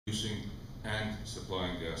producing and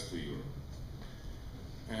supplying gas to Europe.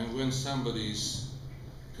 And when somebody is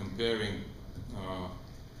comparing,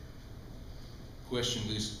 question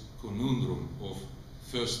this conundrum of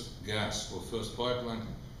first gas or first pipeline,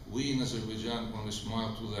 we in Azerbaijan only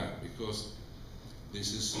smile to that, because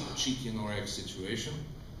this is a chicken or egg situation.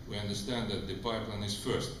 We understand that the pipeline is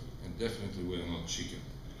first, and definitely we are not chicken.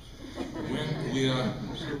 When we are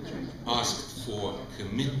asked for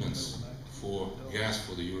commitments for gas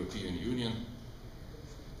for the European Union,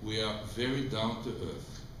 we are very down to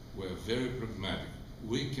earth. We are very pragmatic.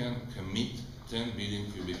 We can commit 10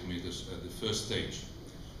 billion cubic meters at the first stage,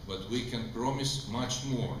 but we can promise much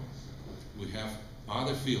more. We have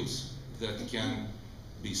other fields that can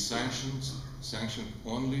be sanctioned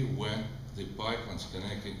only when the pipelines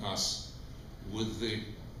connecting us with the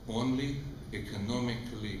only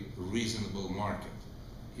economically reasonable market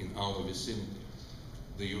in our vicinity,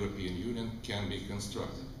 the European Union, can be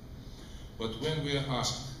constructed. But when we are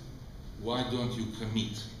asked, why don't you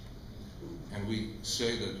commit? And we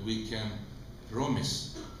say that we can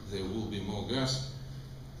promise there will be more gas,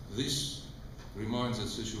 this reminds a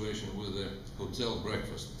situation with a hotel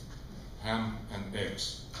breakfast, ham and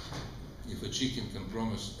eggs. If a chicken can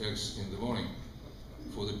promise eggs in the morning,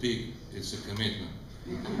 for the pig, it's a commitment.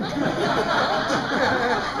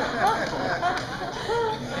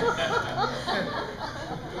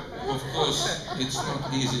 Of course, it's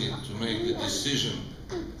not easy to make the decision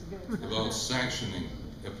about sanctioning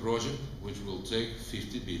a project which will take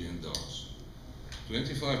 $50 billion.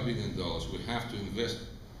 $25 billion we have to invest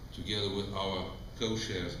together with our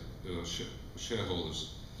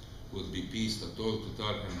shareholders, with BP, Statoil,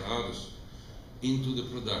 Total and others, into the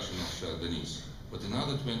production of Chardonnays. But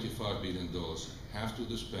another $25 billion have to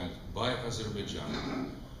be spent by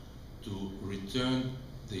Azerbaijan to return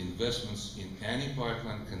the investments in any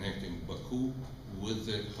pipeline connecting Baku with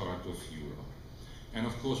the heart of Europe. And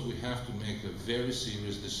of course we have to make a very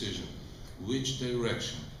serious decision which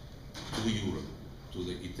direction to Europe, to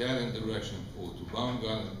the Italian direction or to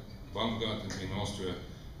Baumgarten in Austria,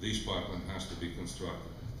 this pipeline has to be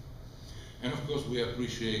constructed. And of course we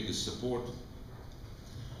appreciate the support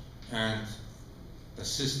and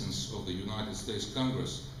assistance of the United States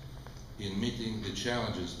Congress in meeting the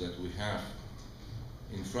challenges that we have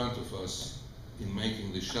in front of us in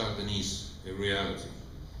making the Chardonnays a reality.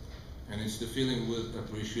 And it's the feeling with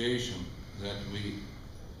appreciation that we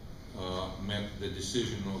met the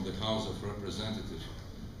decision of the House of Representatives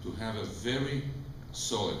to have a very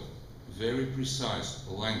solid, very precise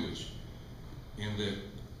language in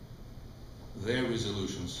their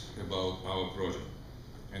resolutions about our project.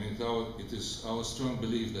 And it is our strong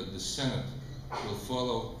belief that the Senate will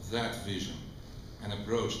follow that vision and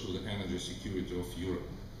approach to the energy security of Europe.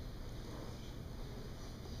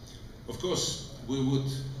 Of course, we would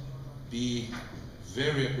be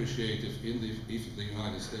very appreciative if the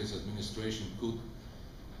United States administration could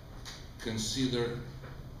consider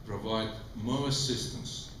provide more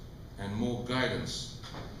assistance and more guidance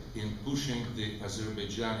in pushing the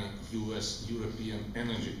Azerbaijani US-European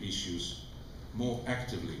energy issues more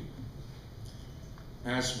actively,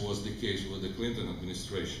 as was the case with the Clinton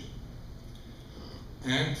administration.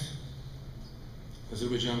 And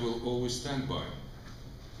Azerbaijan will always stand by.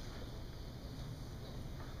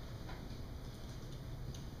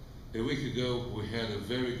 A week ago, we had a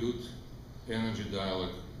very good energy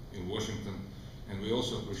dialogue in Washington, and we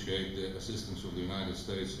also appreciate the assistance of the United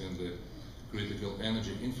States in the critical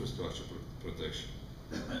energy infrastructure protection.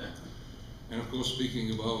 And of course,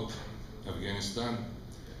 speaking about Afghanistan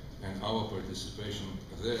and our participation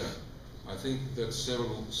there, I think that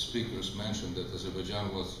several speakers mentioned that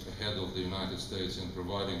Azerbaijan was ahead of the United States in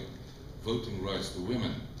providing voting rights to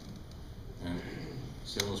women. And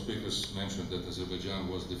several speakers mentioned that Azerbaijan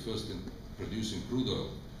was the first in producing crude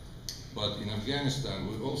oil. But in Afghanistan,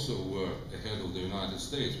 we also were ahead of the United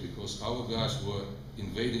States, because our guys were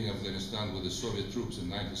invading Afghanistan with the Soviet troops in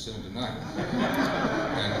 1979.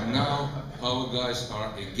 And now our guys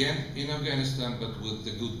are again in Afghanistan, but with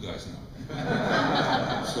the good guys now.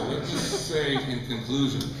 So let me say in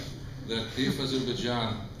conclusion that if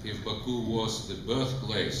Azerbaijan, if Baku was the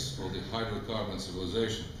birthplace of the hydrocarbon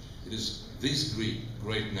civilization, it is this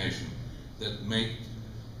great nation that made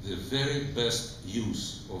the very best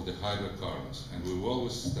use of the hydrocarbons, and we will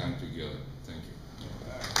always stand together. Thank you.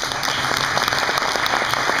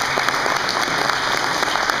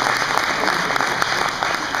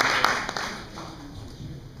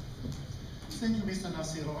 Thank you, Mr.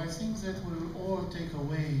 Nasirov. I think that we will all take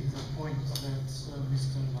away the point that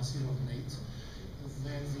Mr. Nasirov made,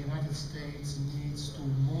 that the United States needs to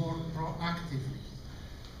more proactively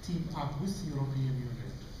team up with the European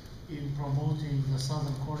Union promoting the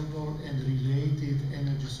Southern Corridor and related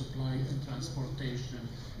energy supply and transportation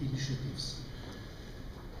initiatives.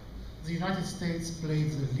 The United States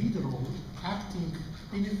played the lead role, acting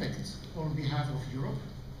in effect on behalf of Europe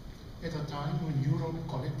at a time when Europe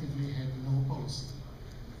collectively had no policy.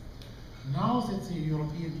 Now that the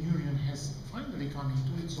European Union has finally come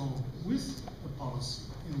into its own with a policy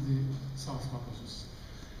in the South Caucasus,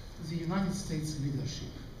 the United States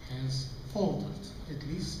leadership has faltered, at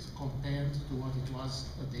least compared to what it was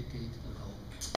a decade ago.